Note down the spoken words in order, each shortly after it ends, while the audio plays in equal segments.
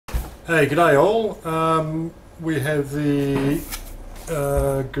Hey, g'day all. We have the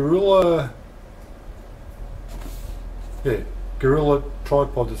Gorilla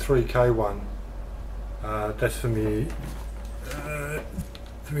tripod, the 3K one. That's for me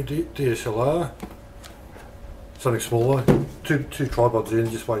DSLR. Something smaller. Two tripods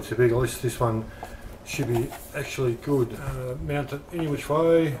in, just way too big. At least this one should be actually good. Mount it any which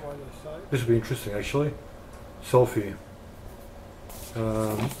way. This will be interesting actually. Selfie.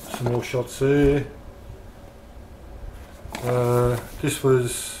 Some more shots there. This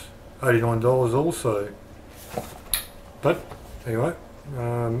was $89 also. But anyway,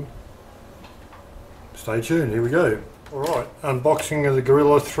 stay tuned, here we go. Alright, unboxing of the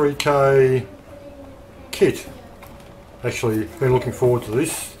Gorilla 3K kit. Actually, been looking forward to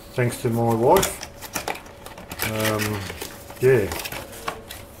this, thanks to my wife. Yeah.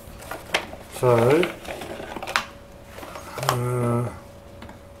 So,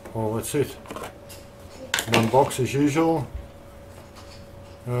 well, that's it. One box as usual.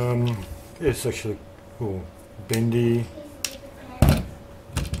 Yeah, it's actually bendy.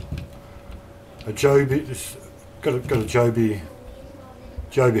 A Joby. It's got a Joby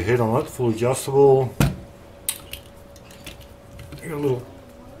head on it, fully adjustable. Got a little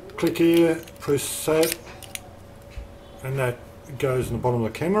click here. Press that, and that goes in the bottom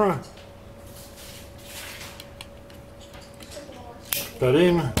of the camera. That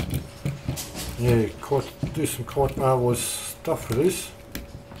in. Yeah, do some quite marvellous stuff for this.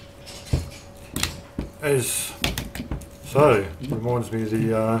 As so, reminds me of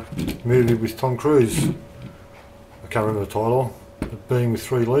the movie with Tom Cruise. I can't remember the title. The being with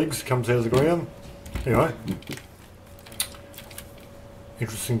three legs comes out of the ground. Anyway,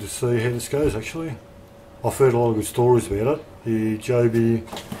 interesting to see how this goes actually. I've heard a lot of good stories about it. The Joby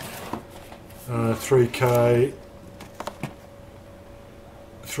 3K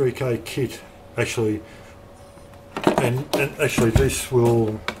kit actually, and actually this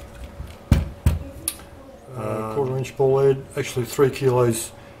will quarter-inch ball head, actually 3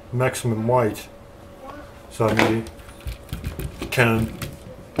 kilos maximum weight. So the Canon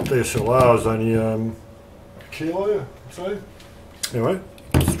DSLR is only a kilo, so anyway,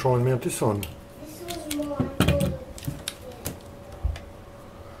 let's try and mount this on.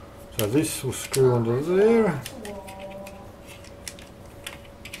 So this will screw onto there.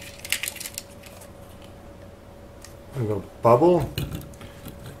 We've got a bubble,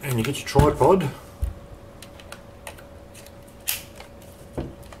 and you get your tripod.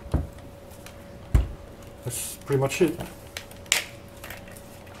 That's pretty much it.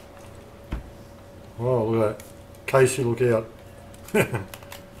 Oh, look at that. Casey, look out.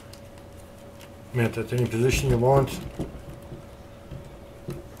 Mount that to any position you want.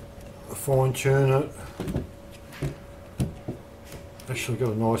 Fine tune it. Actually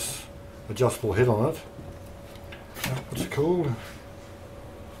got a nice adjustable head on it. What's it called?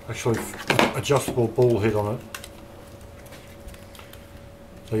 Actually, adjustable ball head on it.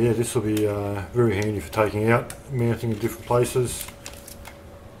 So yeah, this will be very handy for taking out, mounting in different places,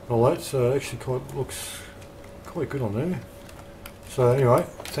 all that. So actually looks quite good on there. So anyway,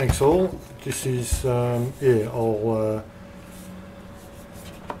 thanks all. This is yeah, I'll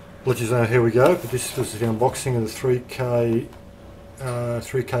let you know how we go. But this was the unboxing of the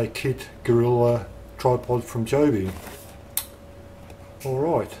 3K kit Gorilla tripod from Joby.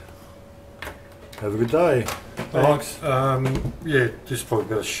 Alright, have a good day. Thanks. Yeah, this is probably a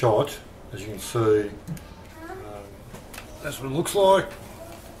better shot, as you can see. That's what it looks like.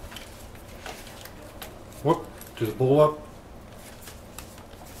 Whoop, do the ball up.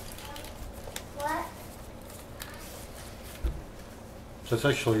 What? So it's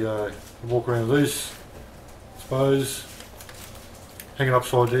actually, walk around with this, I suppose, hang it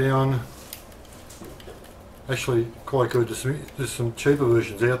upside down. Actually quite good. There's some cheaper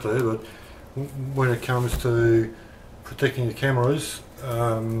versions out there, but when it comes to protecting the cameras,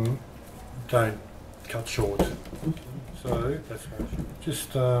 don't cut short. So that's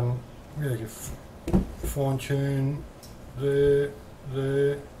just yeah, you can fine tune there.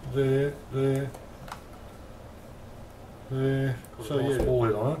 So yeah, ball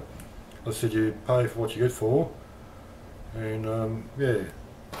head on it. I said you pay for what you get for, and yeah,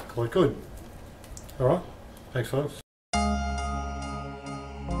 quite good. All right. Thanks folks.